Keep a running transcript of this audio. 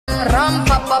rum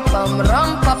pa pa bum,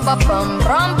 rum pa pa bum,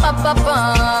 rum pa pa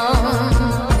bum.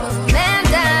 Man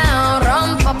down, rum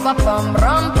pa pa bum,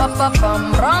 rum pa pa bum,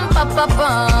 rum pa pa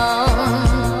bum.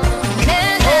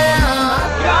 Man down.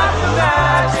 Got the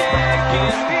magic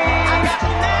in me.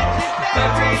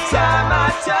 Every time I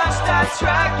touch that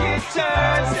track, it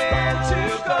turns into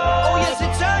gold. Oh yes,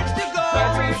 it turns to gold.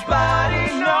 Everybody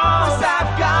knows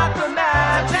I've got the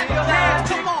magic,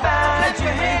 magic,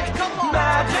 magic, magic,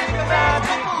 magic,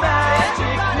 magic, magic,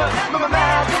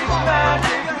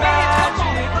 magic, magic.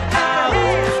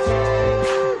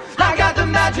 I got the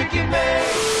magic in me.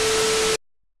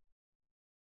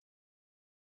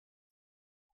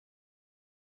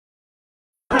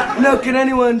 Now, can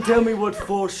anyone tell me what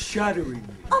foreshadowing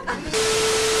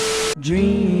is?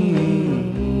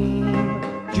 Dream,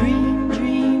 dream,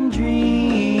 dream,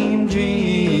 dream,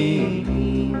 dream,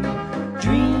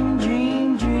 dream,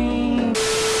 dream, dream.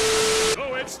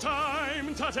 So it's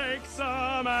time to take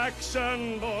some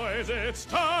action, boys. It's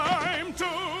time to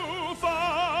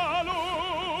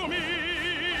follow me.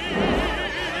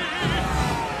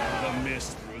 The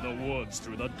mist through the woods,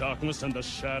 through the darkness and the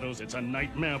shadows. It's a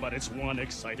nightmare, but it's one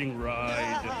exciting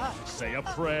ride. Say a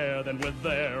prayer, then we're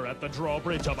there at the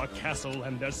drawbridge of a castle,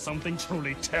 and there's something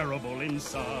truly terrible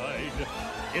inside.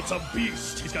 It's a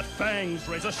beast. He's got fangs,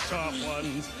 razor sharp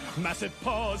ones, massive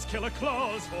paws, killer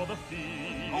claws for the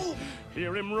feet.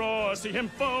 Hear him roar, see him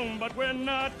foam, but we're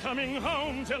not coming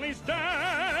home till he's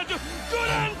dead. Good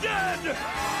and dead.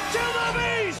 Kill the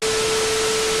beast.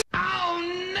 Oh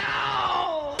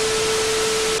no!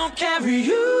 I'll carry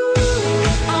you.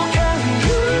 I'll carry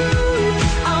you.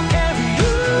 I'll carry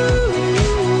you.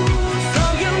 So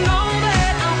you know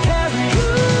that I'll carry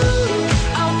you.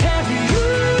 I'll carry you.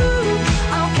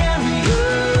 I'll carry you.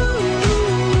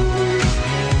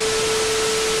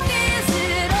 Is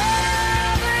it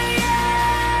over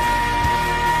yet?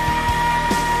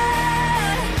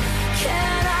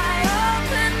 Can I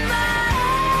open my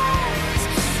eyes?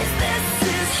 Is this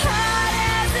as hard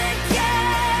as it gets?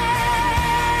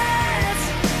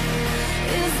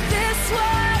 Is this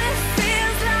what it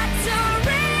feels like to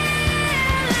really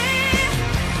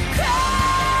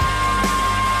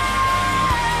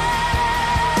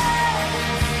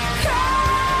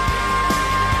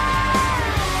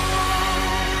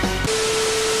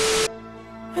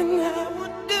And I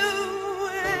would do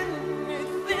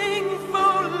anything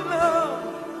for love.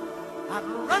 I'd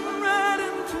run right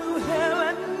into hell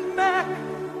and back.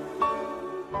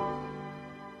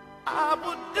 I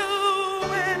would do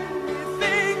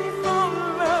anything for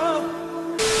love.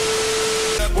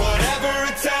 Whatever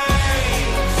it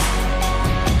takes.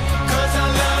 'Cause I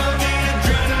love the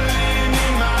adrenaline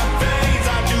in my veins.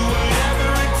 I do whatever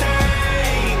it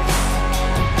takes.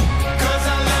 'Cause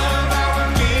I love how it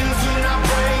feels when I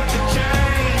break the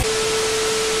chain.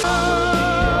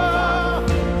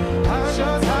 I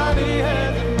just hide the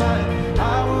hands in mine. I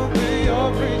will be your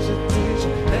preacher,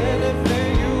 teacher. Anything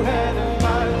you had in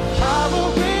mind. I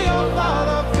will be your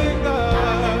father figure.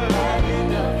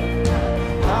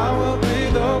 I will be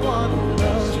the one who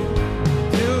loves you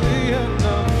till the end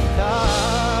of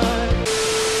time.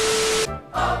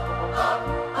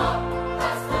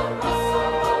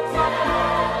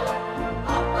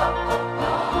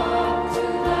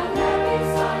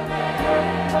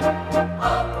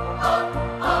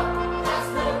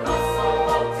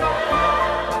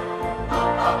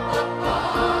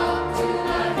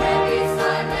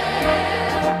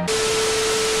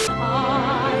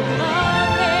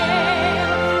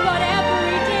 But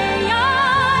every day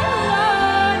I'm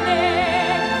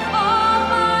learning. All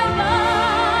my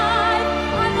life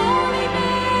I've only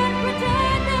been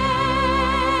pretending.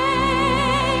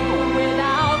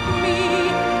 Without me,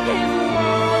 his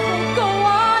world will go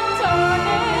on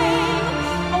turning.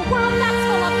 A world that's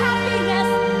full of happiness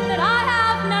that I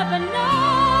have never known.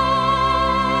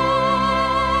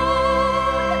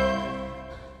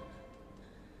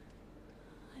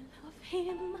 I love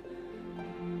him.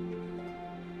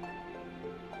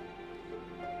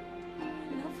 I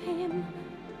love him.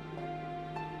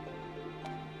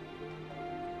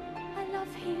 I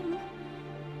love him.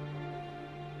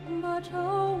 But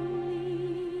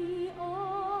only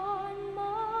on my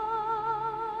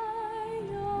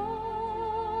own.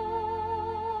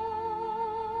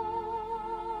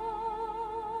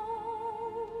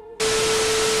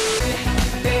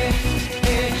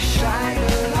 Shine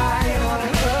a light on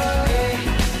her.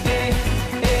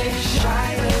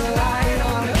 Shine a light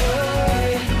on her.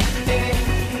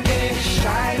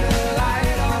 Shine a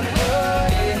light on her.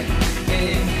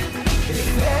 If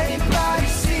anybody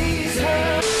sees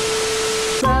her.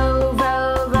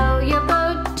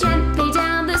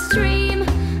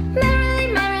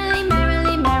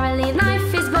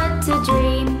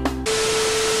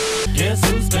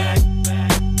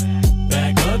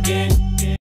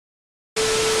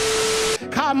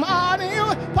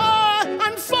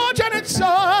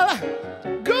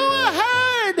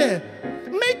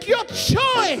 your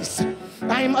choice.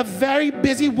 I'm a very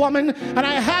busy woman, and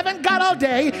I haven't got all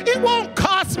day. It won't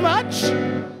cost much.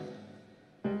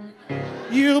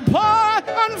 You poor,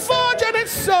 unfortunate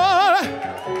soul,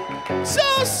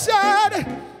 so sad,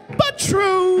 but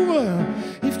true.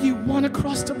 If you want to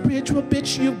cross the bridge, well,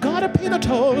 bitch, you gotta pay the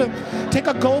toll. Take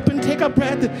a gulp and take a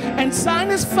breath and sign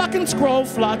this fucking scroll.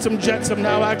 Flotsam, jetsam,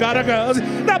 now I gotta go.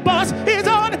 The boss is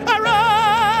on a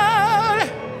roll.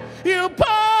 You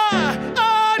poor,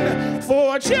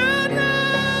 unfortunate.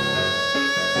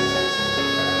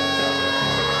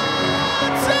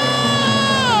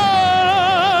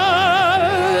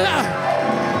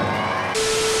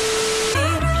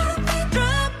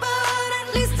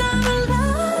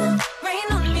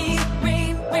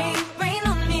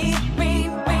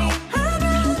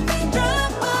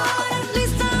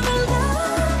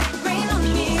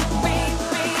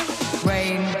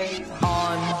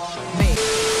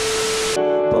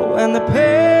 When the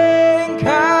pain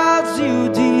cuts you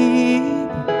deep,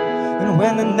 and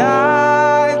when the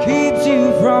night keeps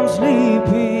you from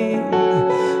sleeping,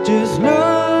 just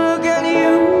look and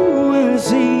you will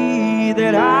see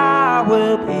that I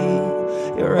will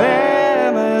be your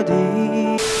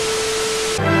remedy.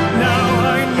 Now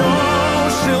I know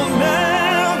she'll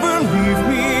never leave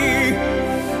me,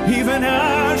 even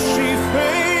as she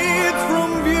fades from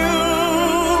view.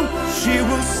 She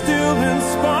will still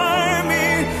inspire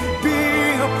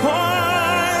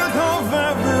part of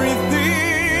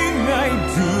everything I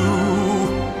do.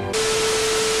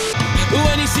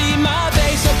 When you see my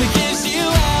face up against you,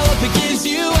 up against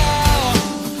you,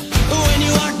 when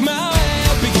you walk my way,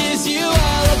 up against you,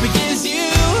 up against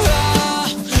you,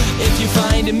 if you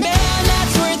find a man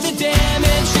that's worth a damn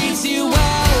and treats you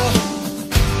well,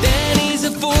 then he's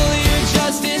a fool, you're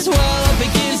just as well. Up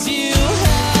against you,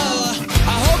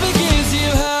 I hope it gives you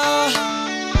hell.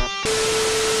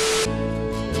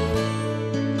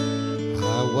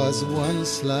 I was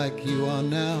once like you are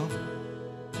now,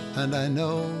 and I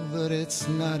know that it's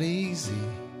not easy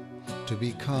to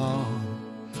be calm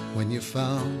when you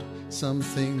found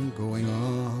something going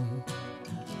on.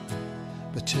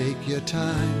 But take your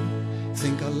time,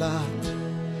 think a lot,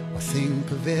 or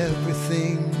think of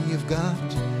everything you've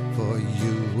got, for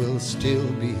you will still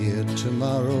be here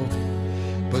tomorrow,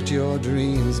 but your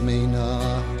dreams may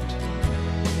not.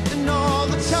 And all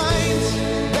the times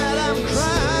that I've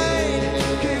cried,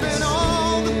 given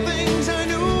all the things I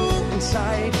knew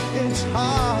inside, it's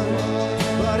hard,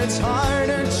 but it's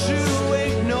harder to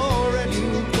ignore it. You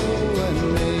go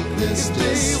and make this If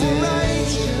they were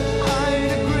right,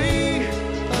 I'd agree,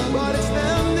 but it's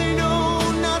them, they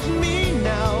know, not me.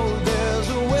 Now there's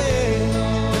a way,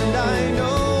 and I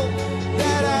know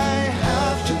that I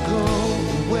have to go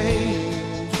away.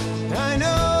 I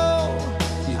know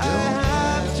You I don't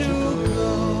have to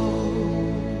go.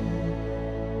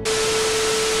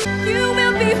 You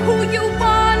will be who you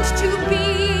want to be.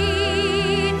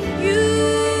 You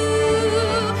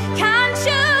can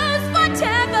choose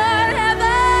whatever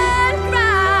heaven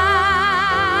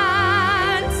grants,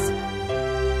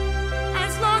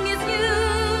 as long as you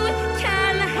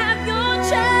can have your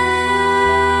chance.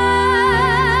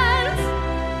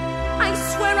 I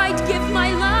swear I'd give my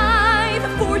life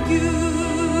for you.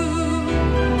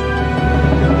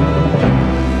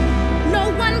 No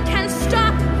one can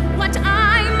stop what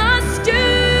I must do.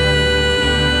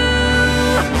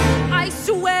 I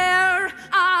swear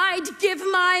I'd give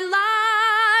my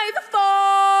life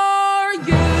for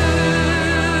you.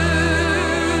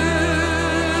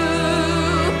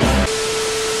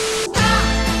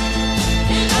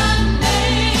 In the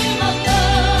name of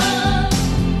love,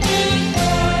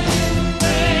 before you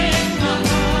break my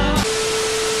heart.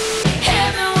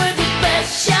 Hit me with your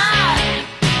best shot.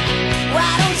 Why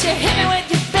don't you hit me with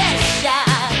your best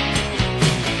shot?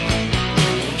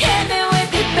 Hit me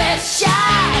with your best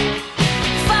shot.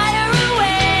 Fire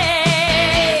away.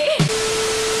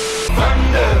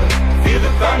 Thunder, feel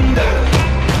the thunder.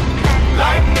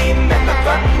 Lightning and the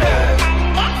thunder.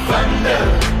 Thunder,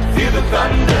 feel the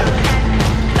thunder.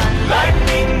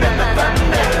 Lightning and the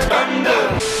thunder. Thunder.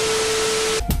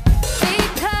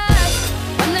 Because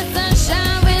when the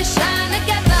sunshine we shine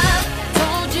together.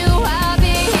 Told you I'll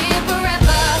be here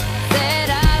forever. Said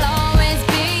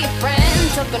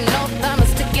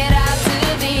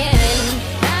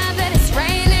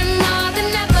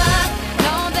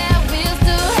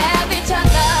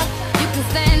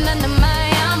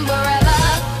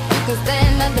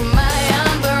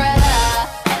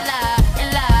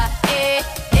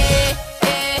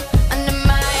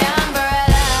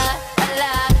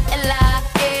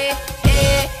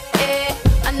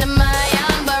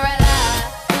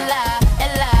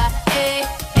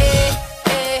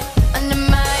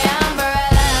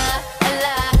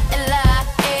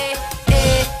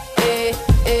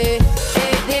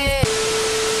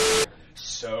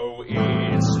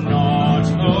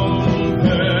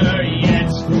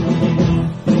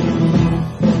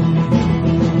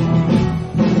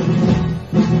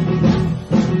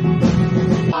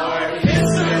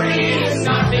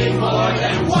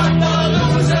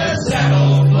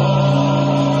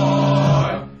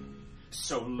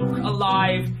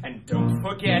safe, and don't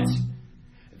forget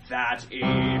that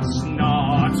it's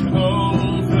not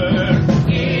over.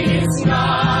 It's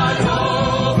not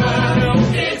over. No,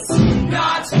 it's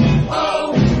not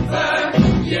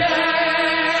over yet.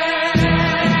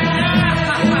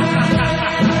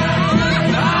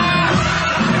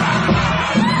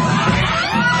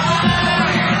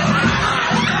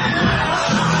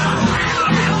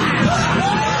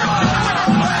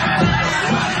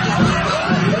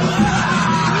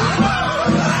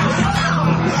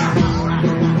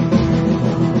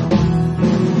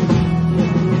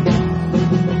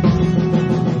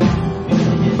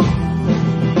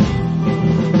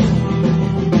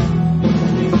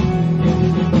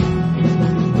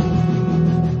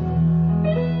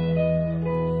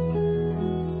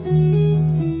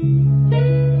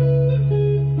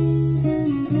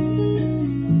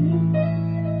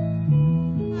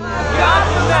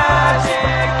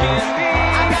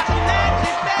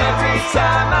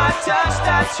 Time I touch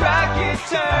that track, it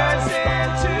turns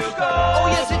into gold. Oh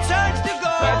yes, it turns to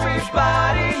gold.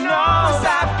 Everybody knows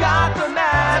I've got the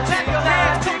magic,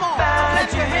 magic,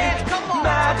 magic, magic,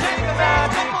 magic,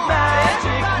 magic,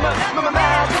 magic, magic,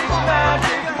 magic,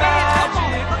 magic.